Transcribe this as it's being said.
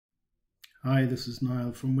Hi, this is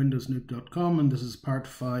Niall from windowsnoob.com, and this is part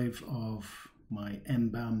 5 of my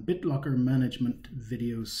MBAM BitLocker management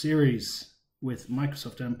video series with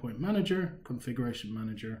Microsoft Endpoint Manager, Configuration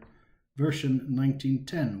Manager, version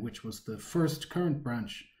 1910, which was the first current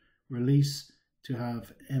branch release to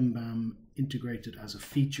have MBAM integrated as a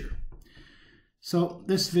feature. So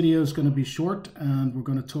this video is going to be short, and we're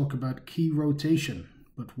going to talk about key rotation.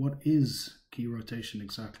 But what is key rotation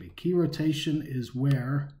exactly? Key rotation is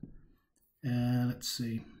where let's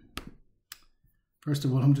see. First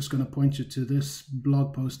of all, I'm just going to point you to this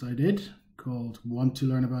blog post I did called Want to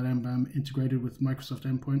Learn About MBAM Integrated with Microsoft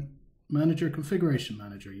Endpoint Manager Configuration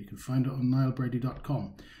Manager. You can find it on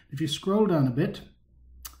niallbrady.com. If you scroll down a bit,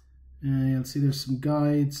 you'll see there's some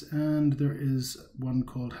guides, and there is one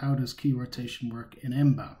called How Does Key Rotation Work in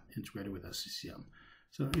MBAM Integrated with SCCM.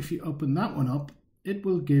 So if you open that one up, it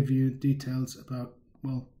will give you details about,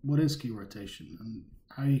 well, what is key rotation and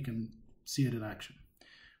how you can see it in action.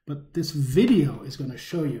 But this video is going to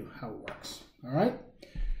show you how it works. All right.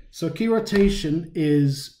 So key rotation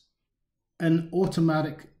is an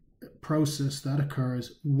automatic process that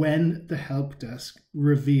occurs when the help desk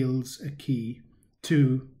reveals a key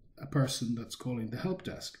to a person that's calling the help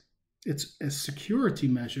desk. It's a security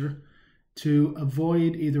measure to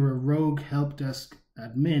avoid either a rogue help desk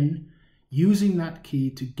admin using that key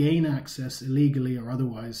to gain access illegally or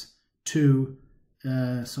otherwise to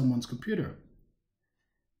someone's computer.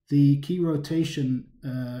 The key rotation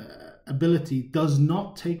ability does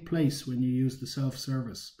not take place when you use the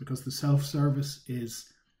self-service, because the self-service is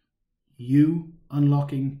you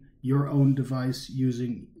unlocking your own device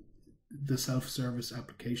using the self-service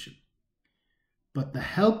application. But the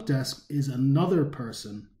help desk is another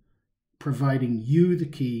person providing you the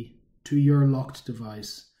key to your locked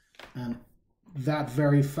device, and that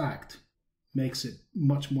very fact makes it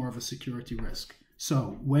much more of a security risk.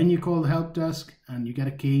 So when you call the help desk and you get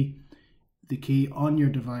a key, the key on your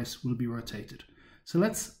device will be rotated. So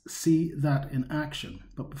let's see that in action.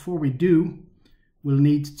 But before we do, we'll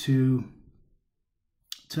need to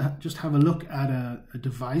just have a look at a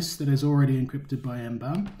device that is already encrypted by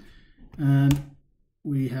MBAM. And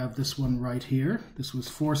we have this one right here. This was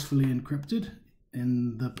forcefully encrypted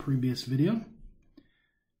in the previous video.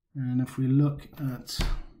 And if we look at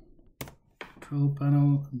control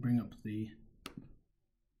panel and bring up the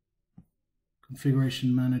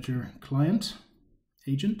Configuration Manager client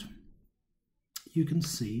agent, you can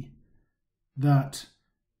see that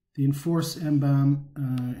the enforce MBAM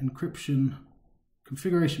encryption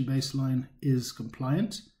configuration baseline is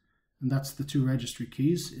compliant, and that's the 2 registry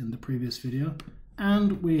keys in the previous video.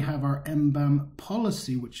 And we have our MBAM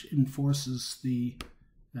policy, which enforces the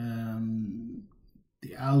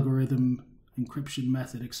algorithm, encryption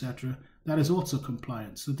method, etc. That is also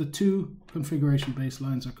compliant. So the 2 configuration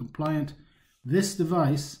baselines are compliant. This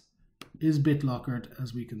device is BitLockered,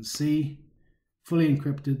 as we can see, fully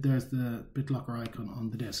encrypted. There's the BitLocker icon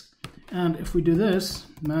on the disk. And if we do this,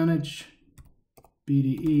 manage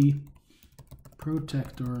BDE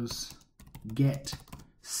protectors get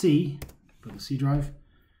C for the C drive,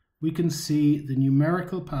 we can see the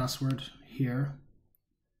numerical password here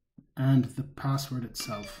and the password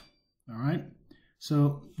itself. All right.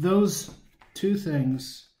 So those 2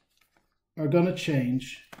 things are going to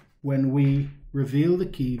change when we reveal the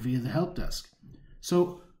key via the help desk.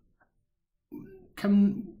 So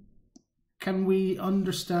can we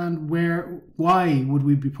understand why would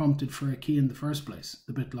we be prompted for a key in the first place,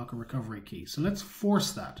 the BitLocker recovery key? So let's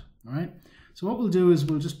force that. All right. So what we'll do is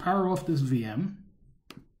we'll just power off this VM.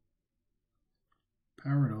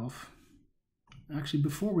 Power it off. Actually,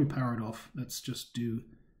 before we power it off, let's just do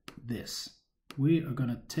this. We are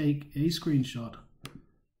going to take a screenshot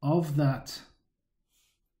of that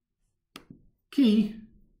key,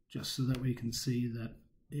 just so that we can see that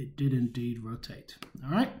it did indeed rotate. All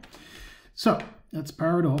right, so let's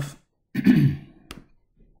power it off and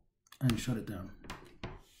shut it down.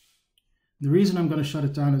 The reason I'm going to shut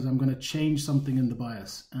it down is I'm going to change something in the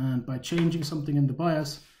BIOS, and by changing something in the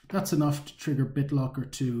BIOS, that's enough to trigger BitLocker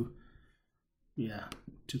to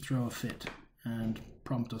throw a fit and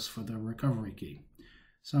prompt us for the recovery key.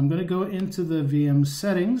 So I'm going to go into the VM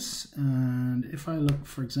settings, and if I look,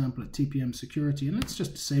 for example, at TPM security, and let's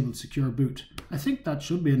just disable secure boot, I think that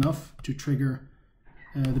should be enough to trigger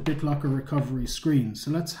the BitLocker recovery screen.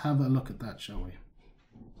 So let's have a look at that, shall we?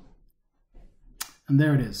 And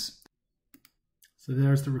there it is. So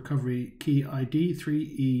there's the recovery key ID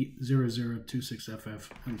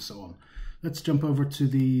 3E0026FF and so on. Let's jump over to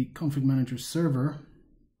the Config Manager server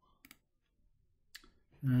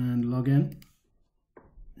and log in.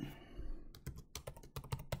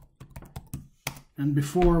 And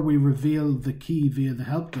before we reveal the key via the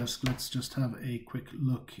help desk, let's just have a quick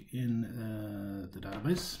look in the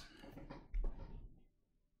database.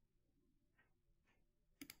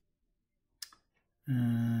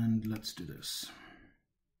 And let's do this.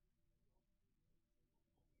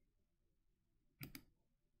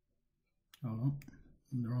 Oh,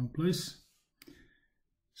 in the wrong place.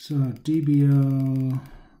 So DBO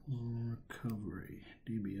recovery,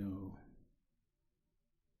 DBO.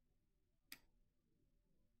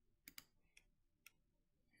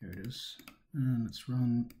 Here it is. And let's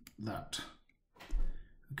run that.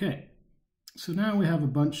 Okay, so now we have a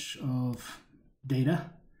bunch of data.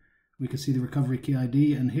 We can see the recovery key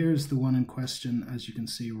ID, and here's the one in question, as you can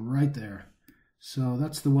see right there. So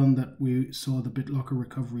that's the one that we saw the BitLocker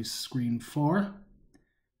recovery screen for.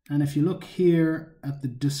 And if you look here at the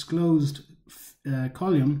disclosed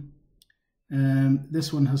column,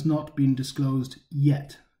 this one has not been disclosed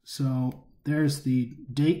yet. So there's the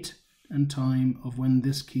date and time of when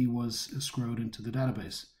this key was escrowed into the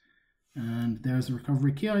database. And there's the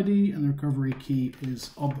recovery key ID, and the recovery key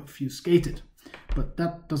is obfuscated, but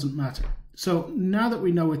that doesn't matter. So now that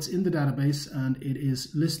we know it's in the database and it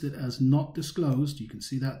is listed as not disclosed, you can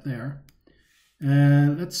see that there,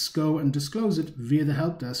 let's go and disclose it via the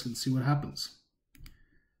help desk and see what happens.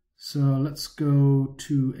 So let's go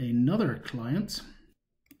to another client,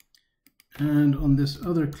 and on this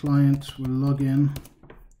other client we'll log in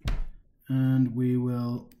and we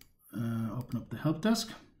will open up the help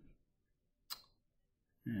desk.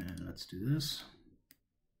 And let's do this.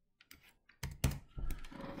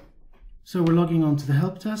 So we're logging onto the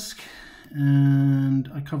help desk, and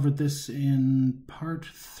I covered this in part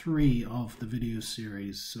 3 of the video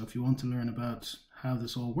series. So if you want to learn about how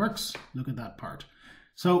this all works, look at that part.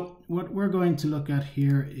 So what we're going to look at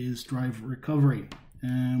here is drive recovery,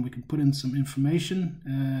 and we can put in some information.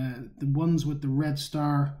 The ones with the red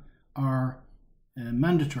star are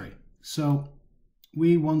mandatory. So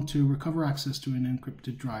we want to recover access to an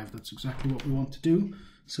encrypted drive. That's exactly what we want to do.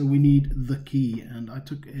 So we need the key, and I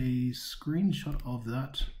took a screenshot of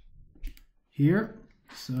that here.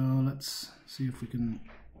 So let's see if we can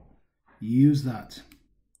use that.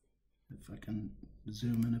 If I can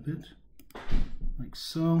zoom in a bit, like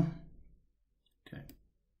so. Okay.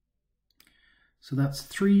 So that's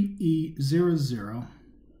 3E00.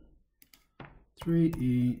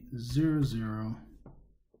 3E00.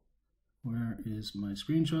 Where is my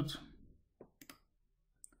screenshot?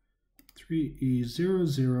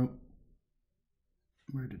 3E00.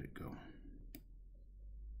 Where did it go?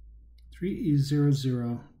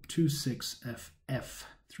 3E0026FF.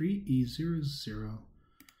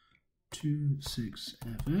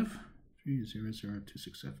 3E0026FF.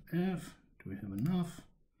 3E0026FF. Do we have enough?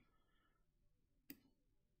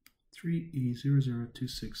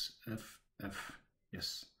 3E0026FF.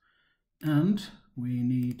 Yes. And we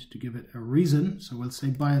need to give it a reason. So we'll say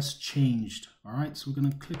bias changed. All right, so we're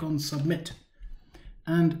going to click on submit.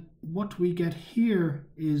 And what we get here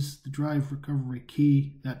is the drive recovery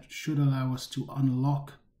key that should allow us to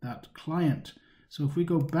unlock that client. So if we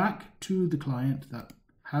go back to the client that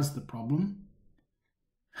has the problem.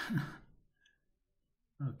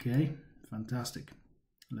 Okay, fantastic.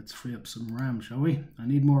 Let's free up some RAM, shall we? I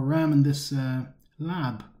need more RAM in this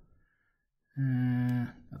lab.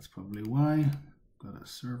 That's probably why. Got a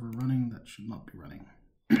server running that should not be running.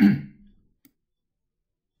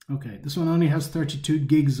 Okay, this one only has 32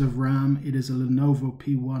 gigs of RAM. It is a Lenovo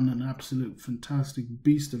P1, an absolute fantastic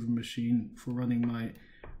beast of a machine for running my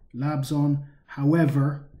labs on.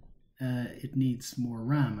 However, it needs more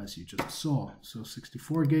RAM, as you just saw. So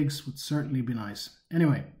 64 gigs would certainly be nice.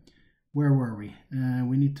 Anyway, where were we?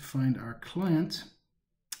 We need to find our client,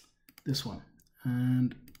 this one,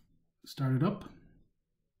 and start it up.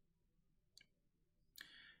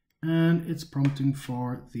 And it's prompting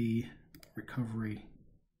for the recovery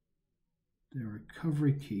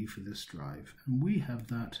key for this drive, and we have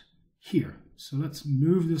that here. So let's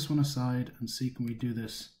move this one aside and see, can we do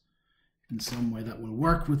this in some way that will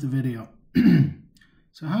work with the video.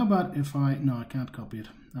 So how about if no, I can't copy it,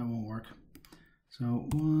 that won't work. So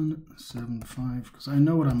 175, because I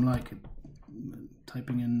know what I'm like at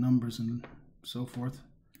typing in numbers and so forth.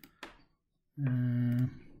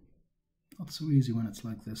 Not so easy when it's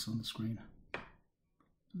like this on the screen.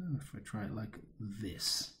 If I try it like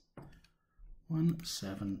this.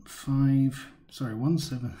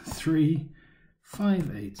 173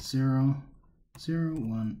 580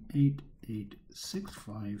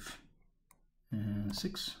 0188865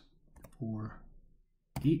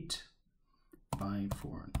 648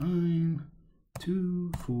 549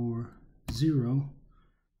 240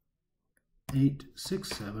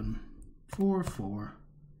 867 4 4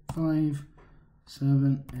 5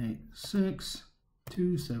 7 8 6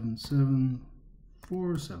 2 7 7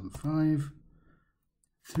 4 7 5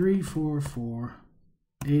 3 4 4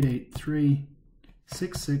 8 8 3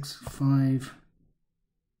 6 6 5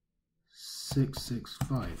 6 6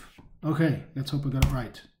 5. Okay, let's hope I got it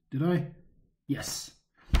right. Did I? Yes.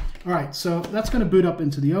 All right, so that's going to boot up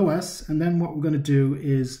into the OS, and then what we're going to do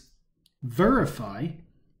is verify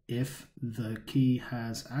if the key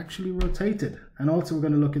has actually rotated. And also we're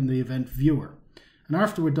going to look in the event viewer. And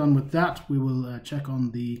after we're done with that, we will check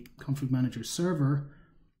on the Config Manager server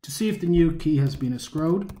to see if the new key has been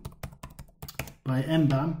escrowed by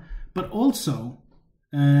MBAM, but also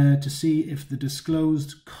to see if the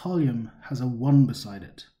disclosed column has a 1 beside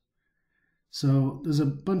it. So there's a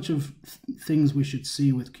bunch of things we should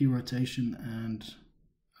see with key rotation, and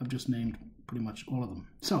I've just named pretty much all of them.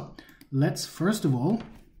 So let's first of all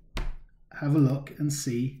have a look and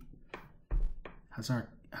see, has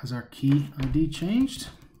our key ID changed?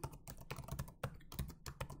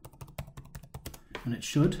 And it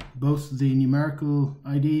should. Both the numerical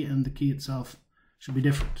ID and the key itself should be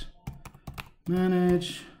different.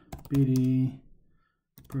 Manage BD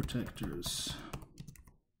protectors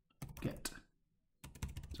get.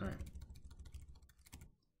 Sorry.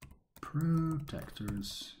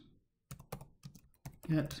 Protectors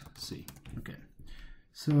get C. Okay.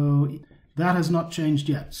 So that has not changed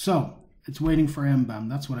yet. So it's waiting for MBAM.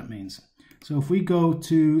 That's what it means. So if we go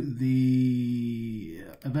to the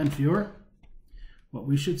event viewer, what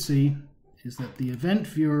we should see is that the event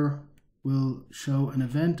viewer will show an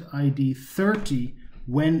event ID 30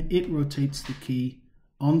 when it rotates the key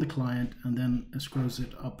on the client and then escrows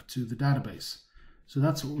it up to the database. So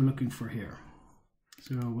that's what we're looking for here.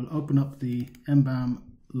 So we'll open up the MBAM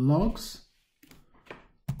logs,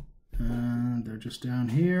 and they're just down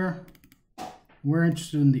here. We're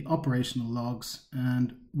interested in the operational logs,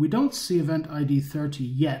 and we don't see event ID 30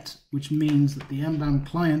 yet, which means that the MBAM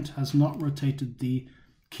client has not rotated the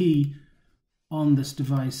key on this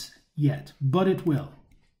device yet, but it will.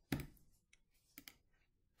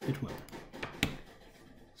 It will.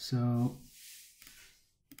 So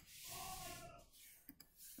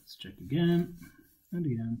let's check again and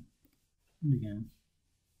again and again.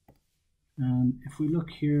 And if we look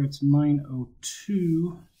here, it's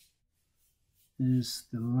 9:02 is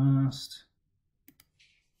the last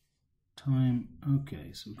time.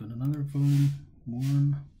 Okay, so we've got another volume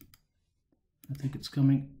 1. I think it's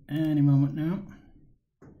coming any moment now.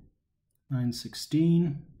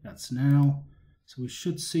 9:16, that's now. So we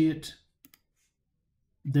should see it.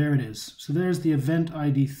 There it is. So there's the event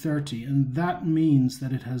ID 30, and that means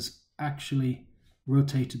that it has actually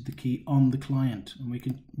rotated the key on the client, and we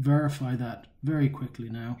can verify that very quickly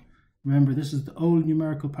now. Remember, this is the old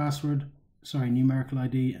numerical password, sorry, numerical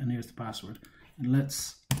ID, and here's the password. And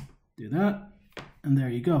let's do that, and there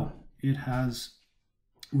you go. It has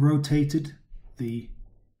rotated the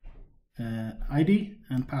ID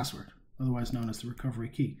and password, otherwise known as the recovery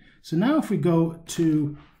key. So now if we go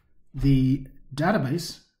to the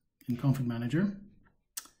database in Config Manager,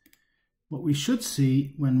 what we should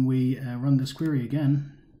see when we run this query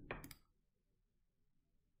again,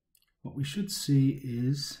 what we should see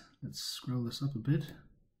is, let's scroll this up a bit,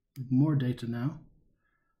 with more data now.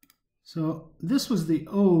 So this was the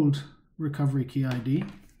old recovery key ID,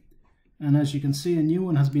 and as you can see, a new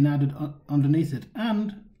one has been added underneath it,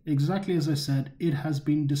 and exactly as I said, it has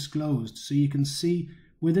been disclosed. So you can see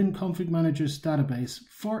within Config Manager's database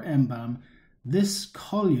for MBAM, this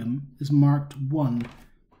column is marked 1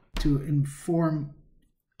 to inform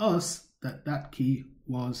us that that key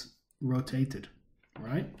was rotated,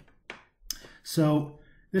 right? So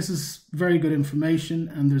this is very good information,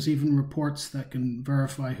 and there's even reports that can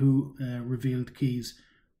verify who revealed keys.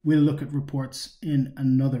 We'll look at reports in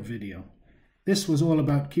another video. This was all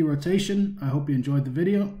about key rotation. I hope you enjoyed the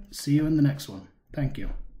video. See you in the next one. Thank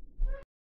you.